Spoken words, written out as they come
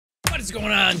What is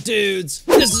going on, dudes?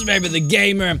 This is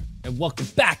VaporTheGamer, and welcome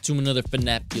back to another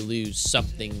Fnaf You Lose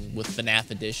Something with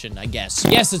Fnaf Edition, I guess.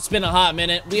 Yes, it's been a hot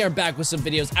minute. We are back with some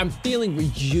videos. I'm feeling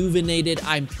rejuvenated.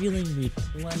 I'm feeling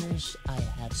replenished. I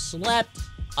have slept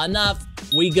enough.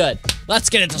 We good. Let's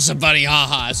get into some funny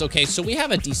ha-has. Okay, so we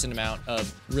have a decent amount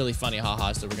of really funny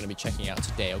ha-has that we're going to be checking out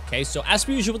today, okay? So as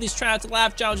per usual with these try not to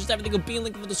laugh challenges, everything will be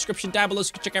linked in the description down below so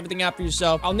you can check everything out for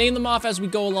yourself. I'll name them off as we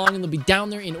go along and they'll be down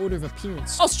there in order of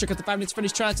appearance. Also check out the 5 Minutes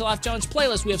Freddy's Try Not to Laugh Challenge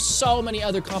playlist. We have so many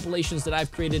other compilations that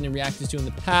I've created and reacted to in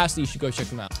the past that you should go check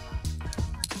them out.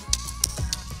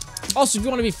 Also, if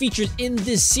you want to be featured in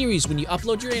this series, when you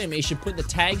upload your animation, put in the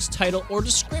tags, title, or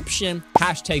description,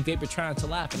 hashtag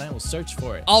 #VaporTheGamer, and I will search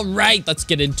for it. All right, let's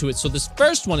get into it. So this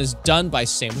first one is done by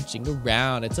Sandwiching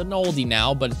Around. It's an oldie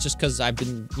now, but it's just because I've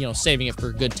been, saving it for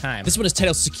a good time. This one is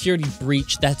titled Security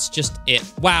Breach. That's just it.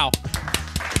 Wow.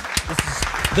 This is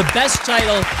the best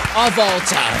title of all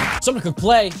time. So I'm gonna click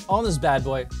play on this bad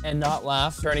boy and not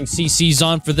laugh. Turning CCs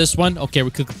on for this one. Okay,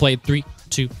 we click play in 3,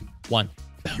 2, 1.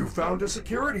 You found a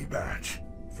security badge.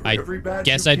 For every badge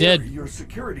guess you I carry, did. Your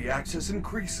security access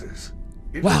increases.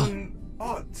 It's Wow. an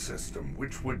odd system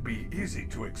which would be easy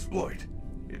to exploit.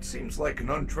 It seems like an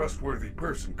untrustworthy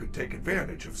person could take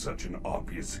advantage of such an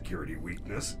obvious security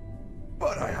weakness,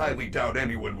 but I highly doubt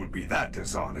anyone would be that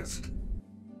dishonest.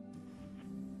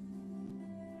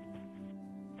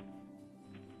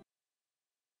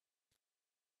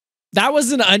 That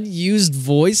was an unused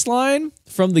voice line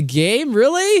from the game?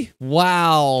 Really?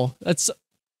 Wow. That's...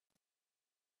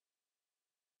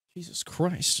 Jesus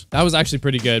Christ. That was actually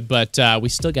pretty good, but we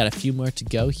still got a few more to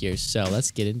go here, so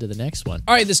let's get into the next one.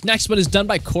 All right, this next one is done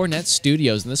by Cornet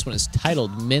Studios, and this one is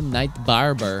titled Midnight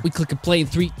Barber. We click and play in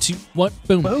 3, 2, 1,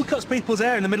 boom. Well, who cuts people's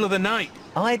hair in the middle of the night?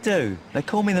 I do. They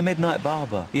call me the Midnight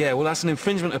Barber. Yeah, well, that's an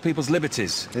infringement of people's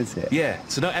liberties. Is it? Yeah,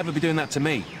 so don't ever be doing that to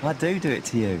me. I do it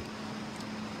to you.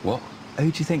 What?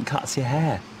 Who do you think cuts your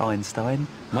hair, Einstein?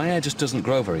 My hair just doesn't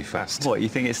grow very fast. What, you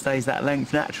think it stays that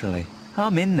length naturally?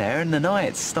 I'm in there in the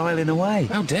night, styling away.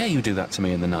 How dare you do that to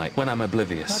me in the night, when I'm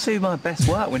oblivious? I do my best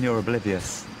work when you're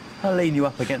oblivious. I'll lean you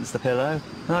up against the pillow,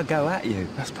 and I'll go at you.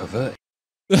 That's perverted.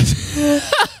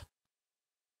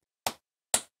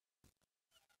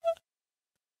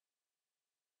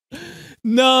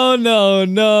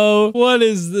 No. What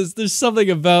is this? There's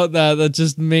something about that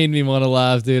just made me want to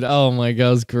laugh, dude. Oh my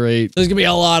god, it's great. There's gonna be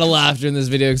a lot of laughter in this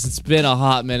video because it's been a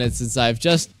hot minute since I've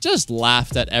just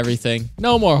laughed at everything.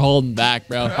 No more holding back,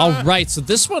 bro. All right, so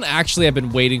this one actually I've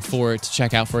been waiting for to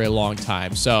check out for a long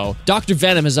time. So Dr.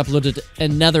 Venom has uploaded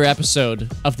another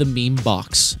episode of the meme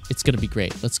box. It's gonna be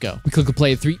great. Let's go. We click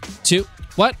play in 3, 2,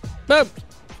 what? Boom.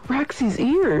 Rexy's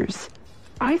ears.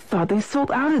 I thought they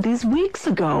sold out of these weeks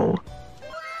ago.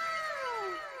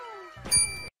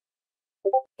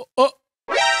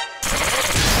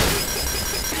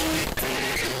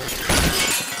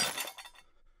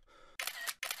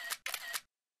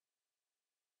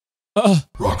 Oh.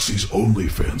 Roxy's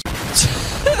OnlyFans.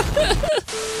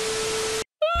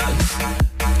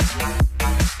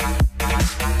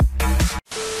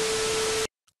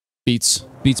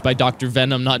 Beats by Dr.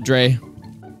 Venom, not Dre.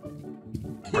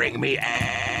 Bring me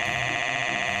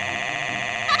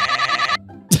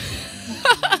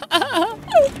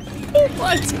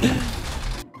What?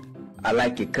 I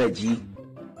like it, Kudgy.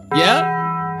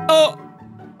 Yeah? Oh.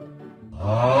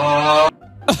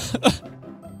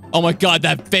 Oh my god,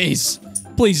 that face.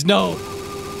 Please, no.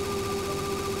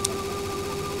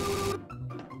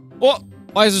 What?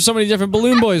 Why is there so many different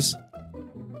balloon boys?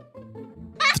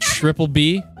 The triple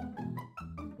B?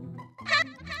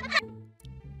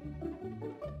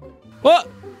 What?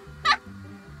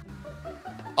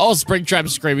 Oh, Springtrap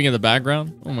screaming in the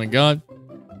background. Oh my god.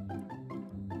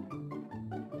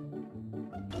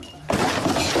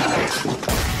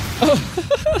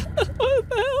 What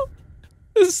the hell?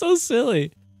 This is so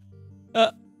silly.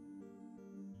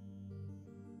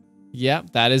 Yeah,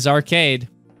 that is arcade.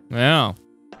 Wow.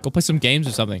 Go play some games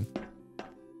or something.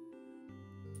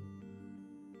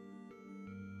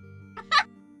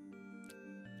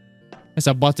 It's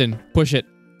a button. Push it.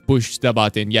 Push the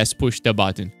button. Yes, push the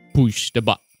button. Push the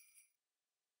button.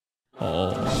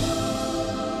 Oh.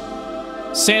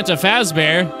 Santa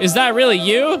Fazbear? Is that really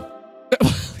you?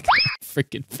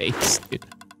 Freaking face, dude.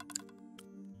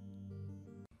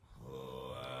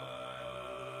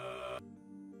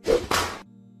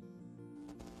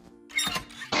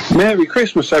 Merry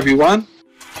Christmas, everyone.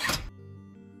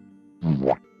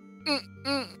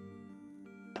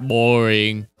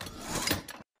 Boring.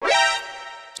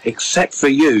 Except for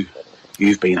you.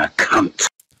 You've been a cunt.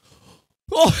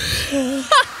 Oh.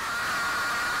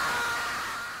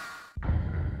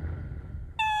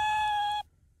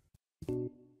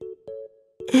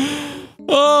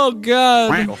 Oh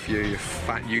god. Off you, you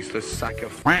fat, useless sack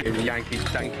of f***ing Yankee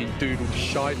danky doodle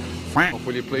shite. Off,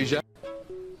 will you please, yeah?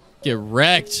 Get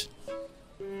wrecked.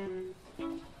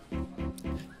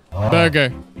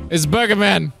 Burger. It's Burger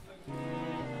Man.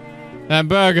 That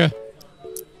burger.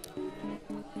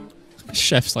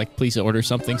 Chef's like, please order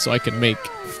something so I can make.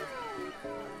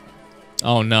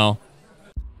 Oh no.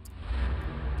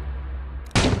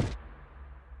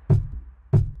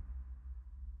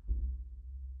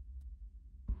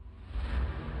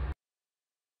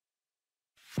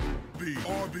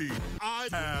 BRB, I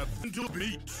have to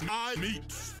beat my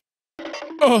meats.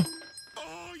 Oh.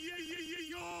 Oh yeah,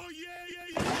 oh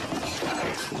yeah.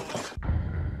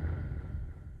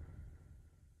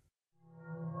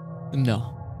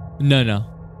 No. No, no.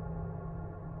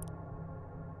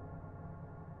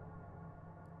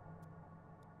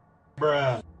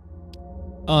 Bruh.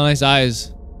 Oh, nice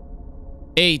eyes.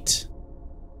 8.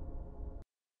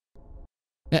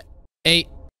 8.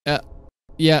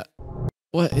 Yeah.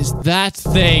 What is that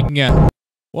thing?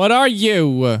 What are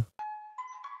you?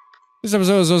 This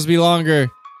episode was supposed to be longer,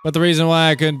 but the reason why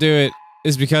I couldn't do it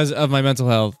is because of my mental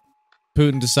health.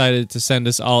 Putin decided to send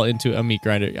us all into a meat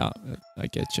grinder. Yeah, I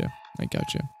get you. I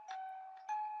got you.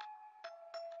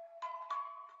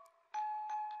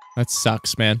 That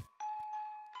sucks, man.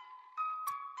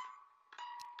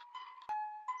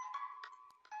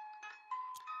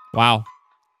 Wow.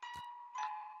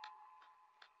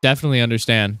 Definitely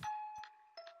understand.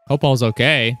 Hope all's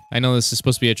okay. I know this is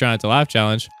supposed to be a try not to laugh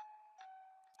challenge.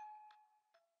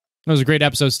 It was a great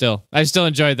episode still. I still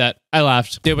enjoyed that. I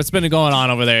laughed. Dude, what's been going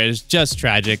on over there is just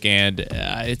tragic and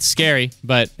it's scary,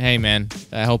 but hey man,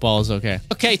 I hope all is okay.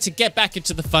 Okay, to get back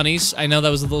into the funnies, I know that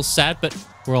was a little sad, but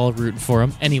we're all rooting for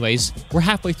him. Anyways, we're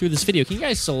halfway through this video. Can you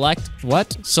guys select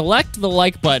what? Select the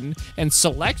like button and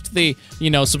select the,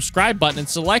 subscribe button and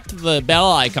select the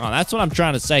bell icon. That's what I'm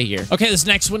trying to say here. Okay, this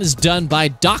next one is done by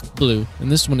Doc Blue,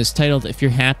 and this one is titled If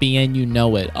You're Happy and You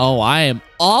Know It. Oh, I am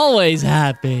always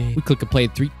happy. We click and play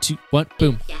 3, 2, 1,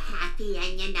 boom. If you're happy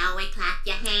and you know it, clap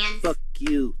your hands. Fuck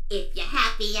you. If you're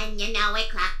happy and you know it,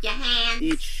 clap your hands.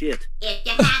 Eat shit. If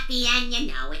you're happy and you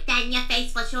know it, then your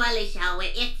face will surely show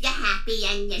it. If you're happy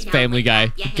and you know Family it, Guy.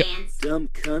 clap your hands. Dumb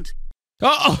cunt.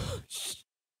 Oh!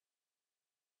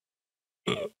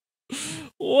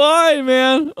 Why,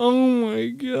 man? Oh my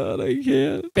god, I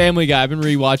can't. Family Guy, I've been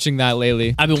rewatching that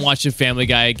lately. I've been watching Family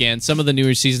Guy again. Some of the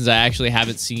newer seasons I actually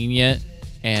haven't seen yet,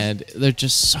 and they're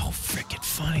just so freaking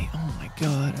funny. Oh my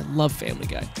god, I love Family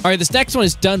Guy. All right, this next one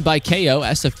is done by KO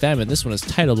SFM, and this one is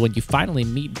titled When You Finally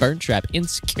Meet Burntrap in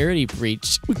Security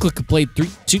Breach. We click and play 3,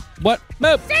 2, 1,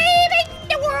 move. Saving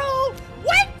the world!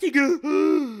 What?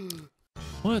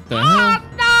 What the hell?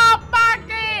 No,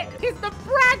 Bucky! He's the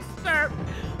prankster!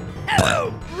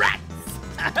 Hello, rats!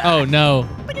 Oh no.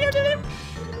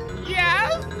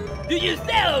 Yes? Do you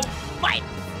sell pipes?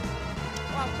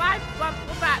 Well, pipes?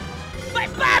 What's that? My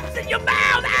pipes in your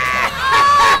mouth!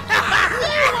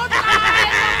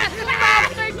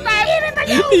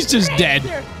 He's just dead.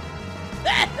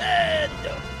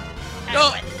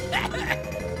 Oh.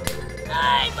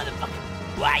 Hey, motherfucker!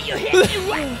 Why you hitting me?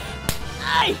 What?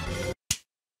 Hey!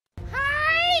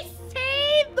 I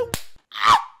see the...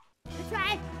 That's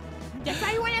right. That's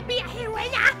why you want to be a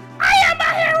heroine, huh? I am a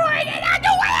heroine and I do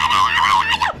what I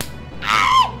do!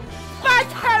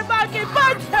 Punch her, monkey!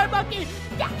 Punch her, monkey!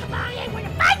 Yeah, come on, you want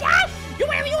to fight, huh? You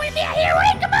want to be a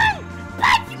heroine? Come on!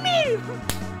 Punch me!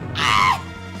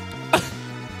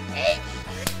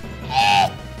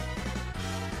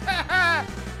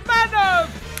 Manos!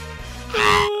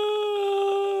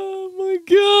 Oh my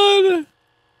god.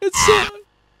 It's so...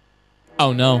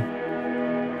 Oh no.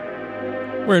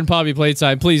 We're in Poppy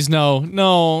Playtime. Please, no.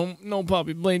 No. No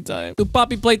Poppy Playtime. Dude,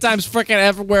 Poppy Playtime's freaking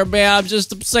everywhere, man. I'm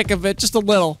sick of it. Just a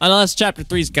little. Unless Chapter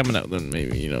 3's coming out, then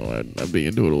maybe, I'd be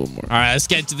into it a little more. Alright, let's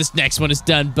get to this next one. It's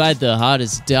done by the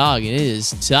hottest dog. It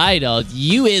is titled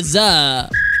You Is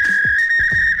Up.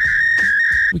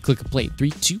 We click and play. 3,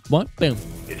 2, 1, boom.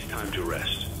 It's time to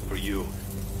rest for you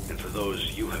and for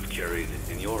those you have carried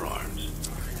in your arms.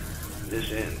 This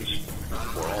ends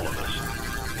for all of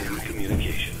us in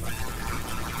communication.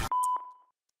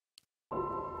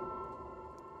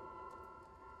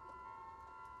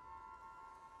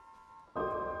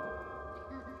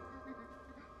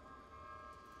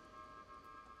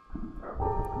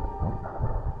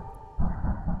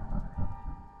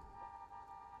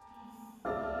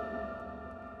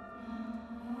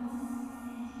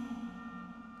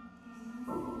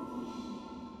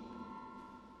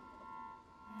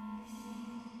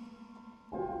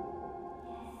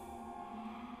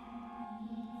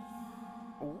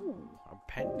 Ooh, a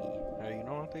penny. You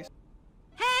know what they say?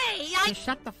 Just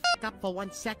shut the f up for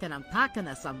 1 second. I'm talking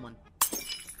to someone.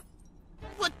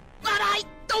 But I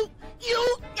don't.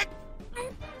 You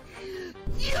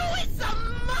is a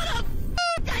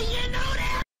motherfucker, you know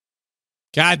that?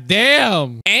 God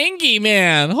damn. Angie,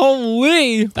 man.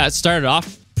 Holy. That started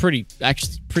off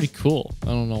actually pretty cool. I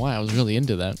don't know why. I was really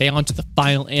into that. Okay, on to the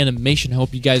final animation. I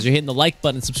hope you guys are hitting the like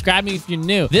button. Subscribing if you're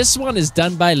new. This one is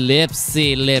done by Lips,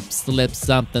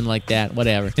 something like that.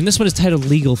 Whatever. And this one is titled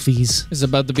Legal Fees. There's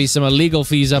about to be some illegal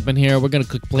fees up in here. We're gonna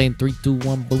click play in 3, 2,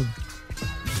 1, boom.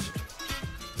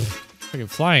 Freaking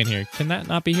flying here. Can that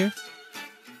not be here?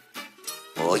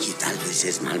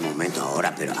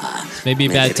 Maybe a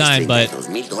bad time, but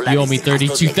you owe me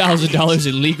 $32,000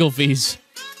 in legal fees.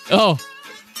 Oh.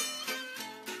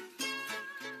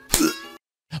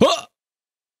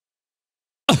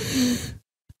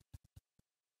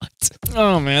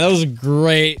 Oh man, that was a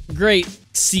great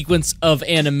sequence of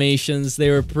animations. They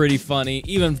were pretty funny,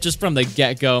 even just from the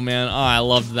get-go, man. Oh, I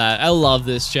loved that. I love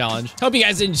this challenge. Hope you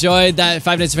guys enjoyed that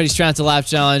 5 Nights at Freddy's Try Not to Laugh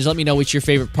challenge. Let me know what your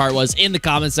favorite part was in the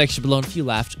comment section below, and if you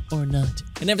laughed or not.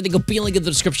 And everything will be linked in the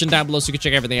description down below, so you can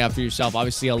check everything out for yourself.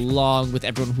 Obviously, along with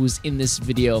everyone who's in this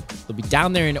video, they'll be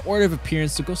down there in order of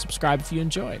appearance, so go subscribe if you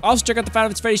enjoy. Also, check out the 5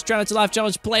 Nights at Freddy's Try Not to Laugh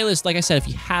challenge playlist. Like I said, if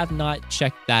you have not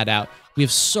checked that out, we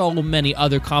have so many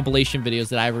other compilation videos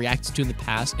that I've reacted to in the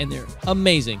past, and they're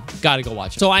amazing. Gotta go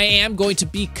watch them. So I am going to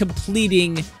be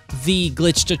completing the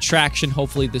glitched attraction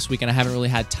hopefully this weekend. I haven't really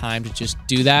had time to just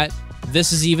do that.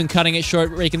 This is even cutting it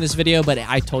short, making this video, but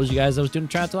I told you guys I was doing a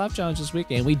Try Not to Laugh challenge this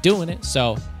weekend, and we doing it.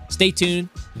 So stay tuned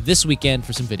this weekend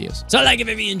for some videos. So like it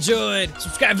if you enjoyed,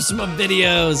 subscribe for some more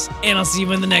videos, and I'll see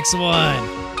you in the next one.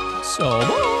 So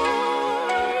bye.